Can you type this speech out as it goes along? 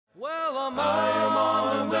Well, I am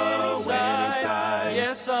on the winning side.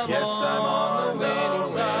 Yes, I'm on the winning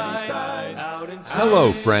side.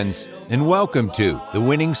 Hello, friends, and welcome to the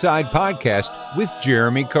Winning Side Podcast with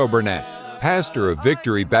Jeremy Coburnett, pastor of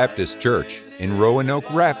Victory Baptist Church in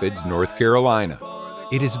Roanoke Rapids, North Carolina.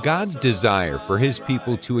 It is God's desire for His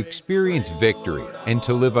people to experience victory and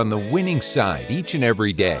to live on the winning side each and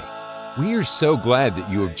every day. We are so glad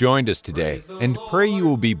that you have joined us today and pray you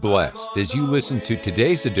will be blessed as you listen to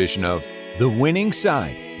today's edition of The Winning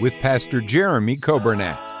Side with Pastor Jeremy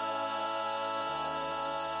Coburnett.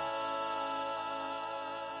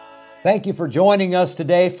 Thank you for joining us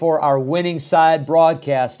today for our Winning Side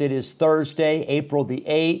broadcast. It is Thursday, April the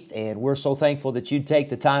 8th, and we're so thankful that you take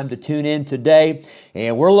the time to tune in today.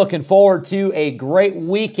 And we're looking forward to a great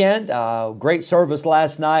weekend, great service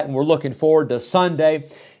last night, and we're looking forward to Sunday.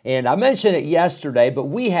 And I mentioned it yesterday, but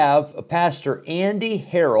we have Pastor Andy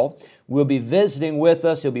Harrell will be visiting with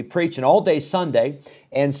us. He'll be preaching all day Sunday.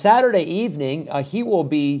 And Saturday evening, he will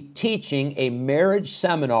be teaching a marriage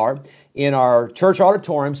seminar in our church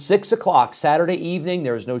auditorium, 6 o'clock Saturday evening.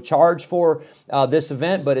 There's no charge for this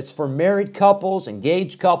event, but it's for married couples,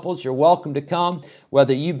 engaged couples. You're welcome to come,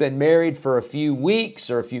 whether you've been married for a few weeks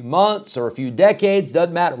or a few months or a few decades,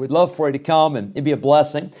 doesn't matter. We'd love for you to come, and it'd be a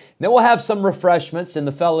blessing. And then we'll have some refreshments in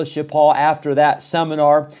the fellowship hall after that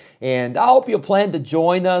seminar, and I hope you'll plan to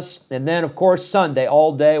join us. And then, of course, Sunday,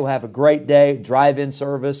 all day, we'll have a great day, drive-in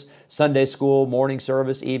service, Sunday school, morning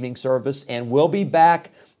service, evening service, and we'll be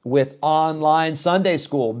back with online Sunday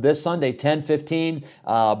school this Sunday, 10:15.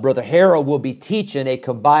 Brother Harrell will be teaching a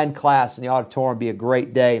combined class in the auditorium. It'll be a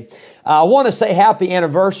great day. I want to say happy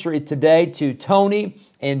anniversary today to Tony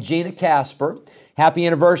and Gina Casper. Happy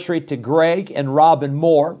anniversary to Greg and Robin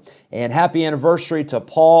Moore. And happy anniversary to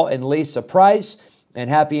Paul and Lisa Price. And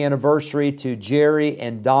happy anniversary to Jerry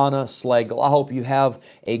and Donna Slagle. I hope you have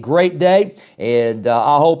a great day, and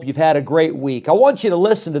I hope you've had a great week. I want you to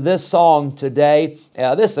listen to this song today.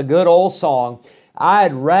 This is a good old song.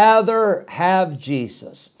 I'd rather have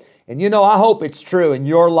Jesus. And you know, I hope it's true in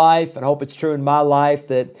your life, and I hope it's true in my life,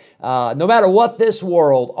 that no matter what this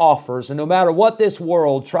world offers, and no matter what this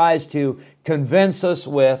world tries to convince us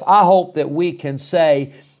with, I hope that we can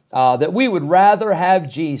say, that we would rather have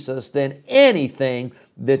Jesus than anything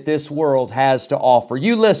that this world has to offer.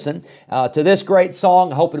 You listen to this great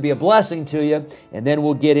song. I hope it'll be a blessing to you. And then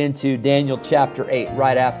we'll get into Daniel chapter 8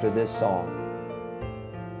 right after this song.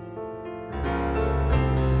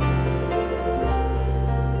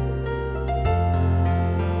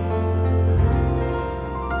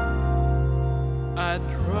 I'd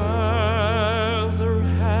rather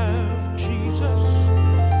have Jesus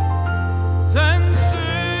than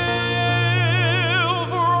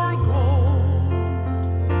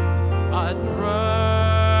I'd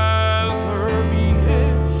rather be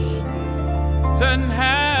His than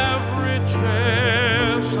have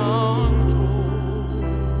riches untold.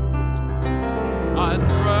 I'd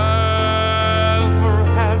rather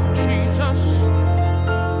have Jesus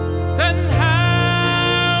than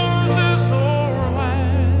houses or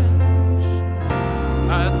lands.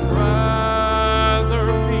 I'd rather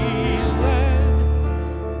be led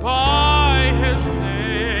by His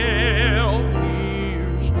nail-pierced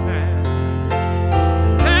hand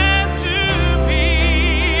than to be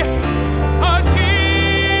a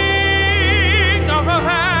king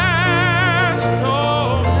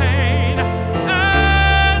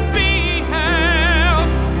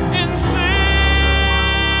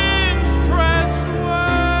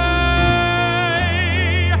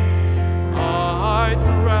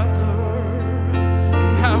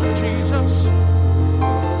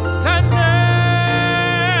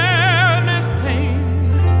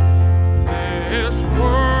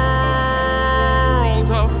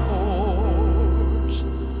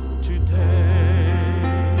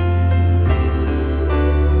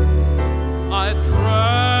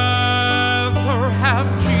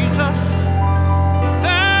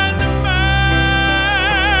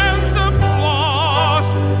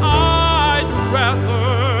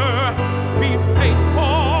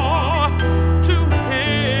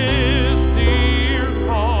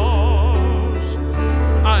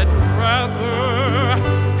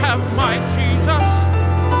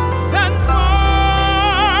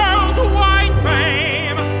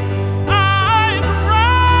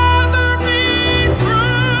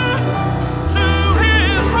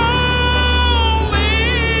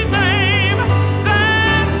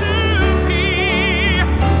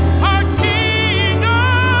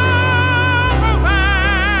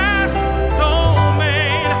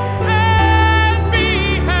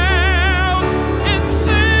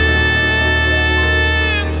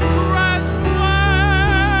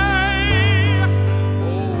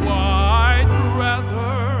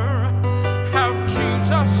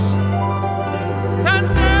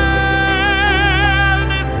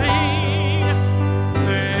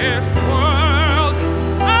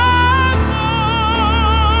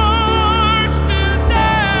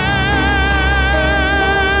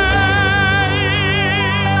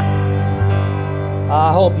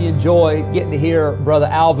enjoy getting to hear Brother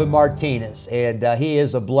Alvin Martinez, and he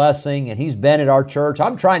is a blessing, and he's been at our church.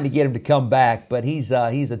 I'm trying to get him to come back, but he's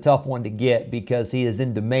a tough one to get because he is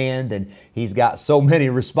in demand, and he's got so many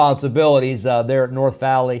responsibilities there at North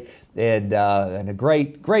Valley, and a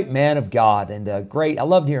great man of God, and I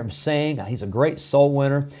love to hear him sing. He's a great soul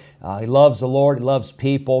winner. He loves the Lord. He loves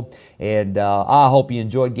people. And I hope you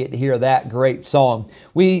enjoyed getting to hear that great song.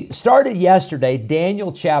 We started yesterday,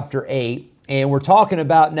 Daniel chapter 8. And we're talking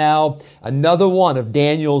about now another one of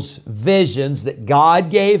Daniel's visions that God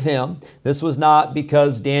gave him. This was not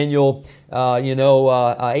because Daniel,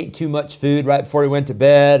 ate too much food right before he went to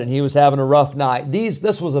bed and he was having a rough night.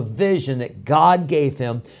 This was a vision that God gave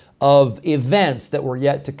him of events that were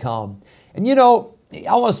yet to come. And I want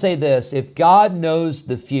to say this, if God knows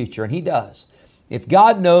the future, and He does, if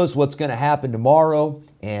God knows what's going to happen tomorrow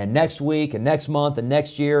and next week and next month and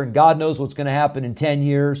next year, and God knows what's going to happen in 10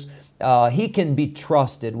 years, He can be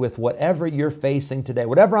trusted with whatever you're facing today.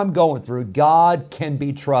 Whatever I'm going through, God can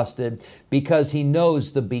be trusted because He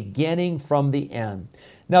knows the beginning from the end.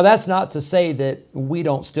 Now, that's not to say that we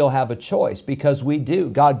don't still have a choice, because we do.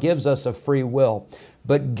 God gives us a free will.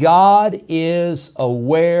 But God is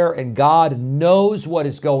aware and God knows what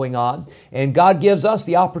is going on, and God gives us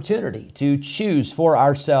the opportunity to choose for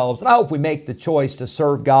ourselves. And I hope we make the choice to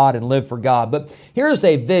serve God and live for God. But here's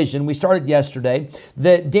a vision. We started yesterday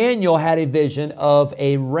that Daniel had a vision of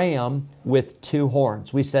a ram with two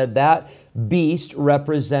horns. We said that beast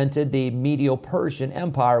represented the Medo-Persian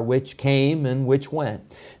Empire, which came and which went.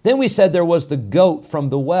 Then we said there was the goat from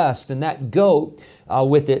the west, and that goat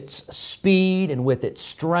with its speed and with its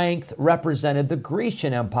strength represented the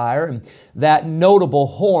Grecian Empire, and that notable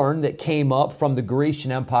horn that came up from the Grecian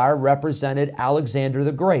Empire represented Alexander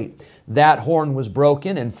the Great. That horn was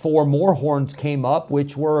broken, and four more horns came up,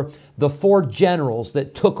 which were the four generals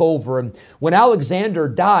that took over. And when Alexander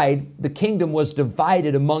died, the kingdom was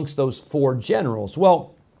divided amongst those four generals.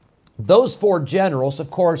 Well, those four generals, of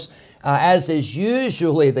course, as is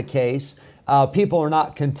usually the case, people are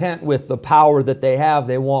not content with the power that they have.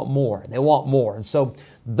 They want more. They want more. And so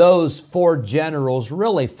those four generals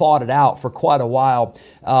really fought it out for quite a while,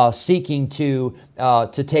 seeking to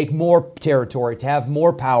take more territory, to have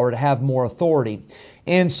more power, to have more authority.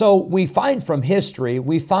 And so we find from history,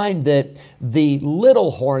 we find that the little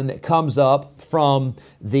horn that comes up from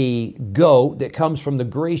the goat, that comes from the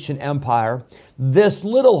Grecian Empire, this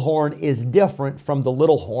little horn is different from the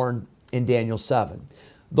little horn in Daniel 7.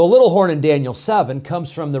 The little horn in Daniel 7 comes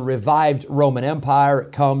from the revived Roman Empire.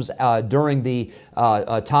 It comes during the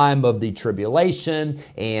time of the tribulation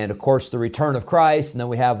and, of course, the return of Christ. And then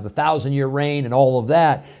we have the 1,000-year reign and all of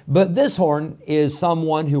that. But this horn is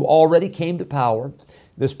someone who already came to power.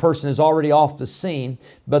 This person is already off the scene.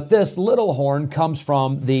 But this little horn comes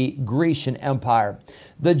from the Grecian Empire.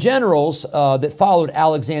 The generals that followed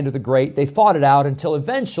Alexander the Great, they fought it out until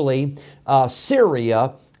eventually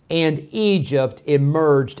Syria and Egypt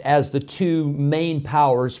emerged as the two main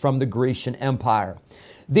powers from the Grecian Empire.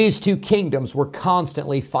 These two kingdoms were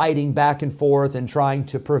constantly fighting back and forth and trying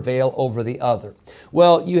to prevail over the other.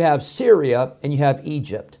 Well, you have Syria and you have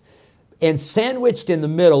Egypt. And sandwiched in the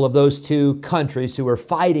middle of those two countries who were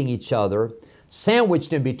fighting each other,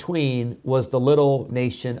 sandwiched in between was the little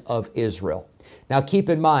nation of Israel. Now keep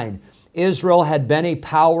in mind, Israel had been a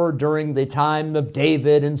power during the time of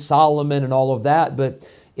David and Solomon and all of that, but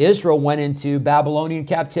Israel went into Babylonian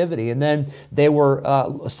captivity, and then they were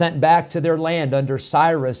sent back to their land under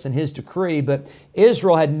Cyrus and his decree. But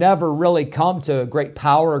Israel had never really come to great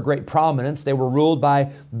power or great prominence. They were ruled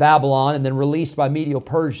by Babylon and then released by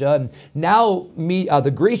Medo-Persia. And now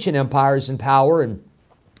the Grecian Empire is in power, and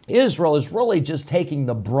Israel is really just taking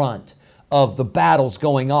the brunt of the battles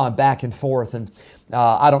going on back and forth. And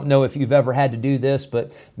I don't know if you've ever had to do this,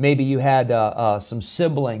 but maybe you had some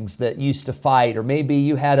siblings that used to fight, or maybe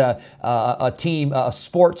you had a team, a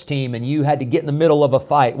sports team, and you had to get in the middle of a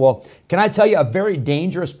fight. Well, can I tell you, a very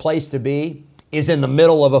dangerous place to be is in the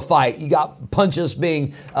middle of a fight. You got punches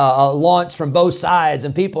being launched from both sides,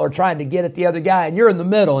 and people are trying to get at the other guy, and you're in the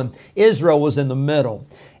middle, and Israel was in the middle.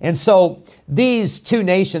 And so these two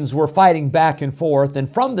nations were fighting back and forth, and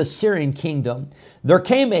from the Syrian kingdom, there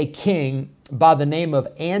came a king by the name of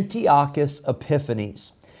Antiochus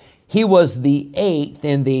Epiphanes. He was the 8th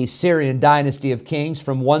in the Syrian dynasty of kings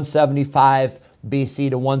from 175 BC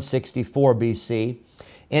to 164 BC.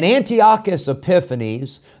 And Antiochus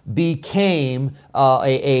Epiphanes became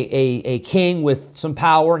a king with some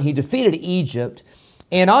power, and he defeated Egypt.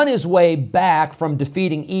 And on his way back from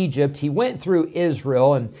defeating Egypt, he went through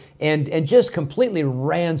Israel and just completely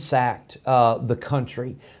ransacked the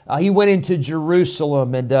country. He went into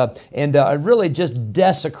Jerusalem and really just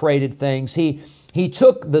desecrated things. He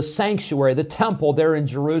took the sanctuary, the temple there in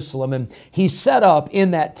Jerusalem, and he set up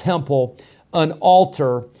in that temple an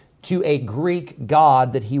altar to a Greek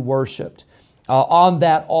god that he worshiped. On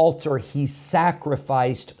that altar, he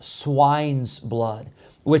sacrificed swine's blood,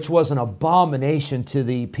 which was an abomination to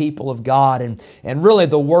the people of God and really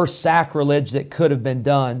the worst sacrilege that could have been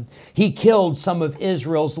done. He killed some of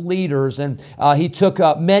Israel's leaders, and he took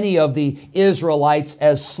many of the Israelites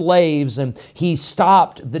as slaves, and he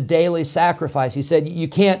stopped the daily sacrifice. He said, you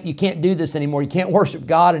can't do this anymore. You can't worship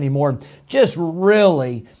God anymore. Just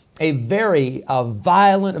really a very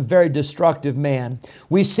violent, a very destructive man.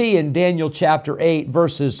 We see in Daniel chapter 8,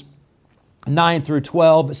 verses 9 through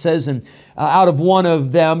 12, it says, and out of one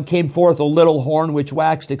of them came forth a little horn, which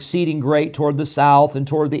waxed exceeding great toward the south and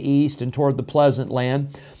toward the east and toward the pleasant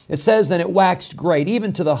land. It says, and it waxed great,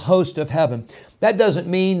 even to the host of heaven. That doesn't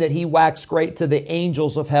mean that he waxed great to the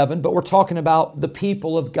angels of heaven, but we're talking about the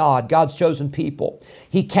people of God, God's chosen people.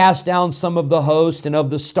 He cast down some of the host and of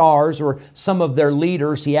the stars, or some of their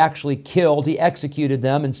leaders he actually killed. He executed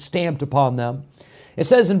them and stamped upon them. It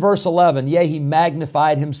says in verse 11, yea, he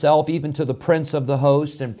magnified himself even to the prince of the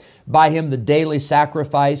host, and by him the daily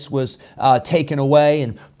sacrifice was taken away,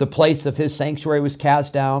 and the place of his sanctuary was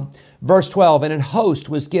cast down. Verse 12, and an host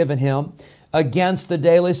was given him against the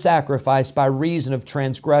daily sacrifice by reason of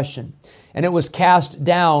transgression. And it was cast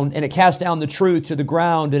down, and it cast down the truth to the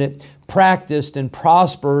ground, and it practiced and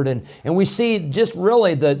prospered. And we see just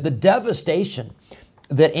really the devastation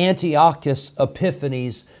that Antiochus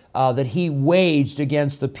Epiphanes that he waged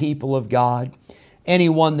against the people of God.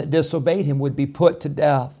 Anyone that disobeyed him would be put to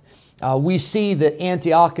death. We see that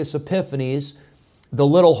Antiochus Epiphanes, the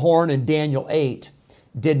little horn in Daniel 8,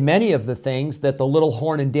 did many of the things that the little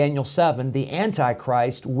horn in Daniel 7, the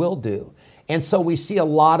Antichrist, will do. And so we see a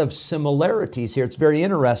lot of similarities here. It's very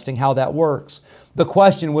interesting how that works. The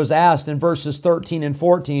question was asked in verses 13 and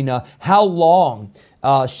 14, how long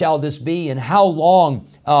shall this be, and how long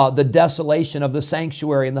the desolation of the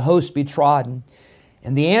sanctuary and the host be trodden?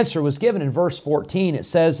 And the answer was given in verse 14. It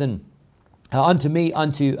says, and he said unto me,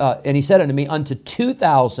 unto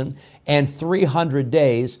 2,300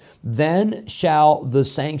 days, then shall the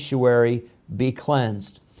sanctuary be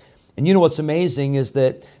cleansed. And you know what's amazing is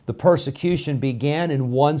that the persecution began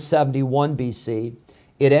in 171 BC.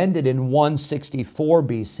 It ended in 164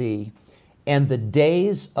 BC. And the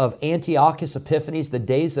days of Antiochus Epiphanes, the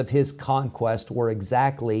days of his conquest, were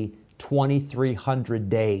exactly 2,300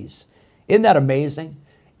 days. Isn't that amazing?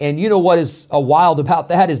 And you know what is wild about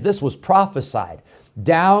that is this was prophesied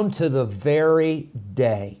down to the very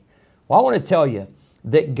day. Well, I want to tell you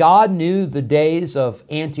that God knew the days of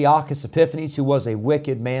Antiochus Epiphanes, who was a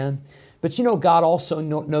wicked man. But you know, God also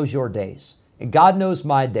knows your days. And God knows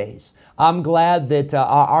my days. I'm glad that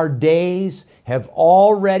our days have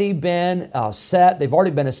already been set. They've already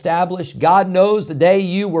been established. God knows the day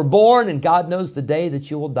you were born, and God knows the day that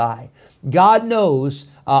you will die. God knows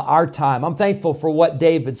our time. I'm thankful for what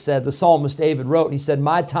David said. The psalmist David wrote, and he said,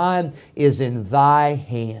 my time is in thy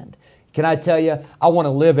hand. Can I tell you, I want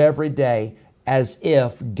to live every day as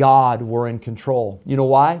if God were in control. You know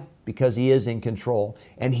why? Because He is in control.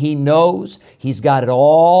 And He knows He's got it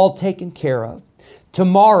all taken care of.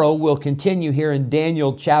 Tomorrow we'll continue here in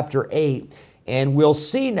Daniel chapter 8, and we'll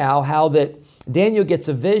see now how that Daniel gets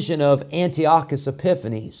a vision of Antiochus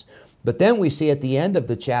Epiphanes. But then we see at the end of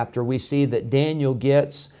the chapter, we see that Daniel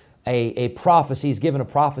gets a prophecy. He's given a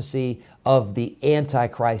prophecy of the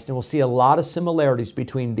Antichrist. And we'll see a lot of similarities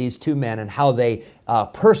between these two men and how they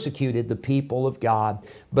persecuted the people of God.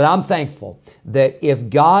 But I'm thankful that if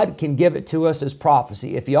God can give it to us as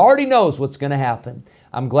prophecy, if He already knows what's going to happen,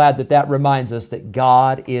 I'm glad that that reminds us that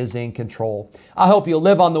God is in control. I hope you'll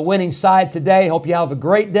live on the winning side today. Hope you have a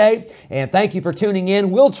great day. And thank you for tuning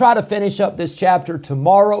in. We'll try to finish up this chapter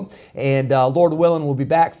tomorrow. And Lord willing, we'll be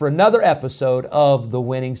back for another episode of The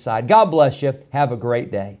Winning Side. God bless you. Have a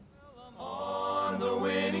great day. On the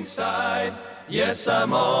winning side. Yes,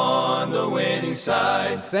 I'm on the winning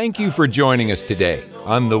side. Thank you for joining us today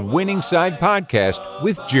on the Winning Side Podcast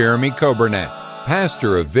with Jeremy Coburnett,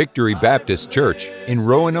 pastor of Victory Baptist Church in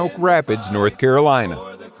Roanoke Rapids, North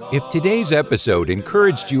Carolina. If today's episode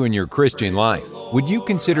encouraged you in your Christian life, would you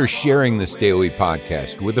consider sharing this daily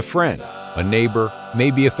podcast with a friend, a neighbor,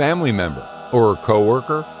 maybe a family member, or a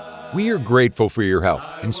coworker? We are grateful for your help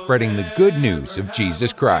in spreading the good news of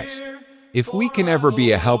Jesus Christ. If we can ever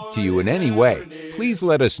be a help to you in any way, please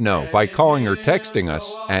let us know by calling or texting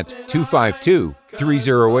us at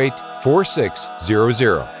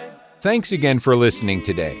 252-308-4600. Thanks again for listening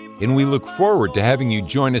today, and we look forward to having you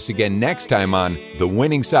join us again next time on The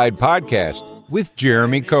Winning Side Podcast with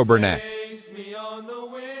Jeremy Coburnack.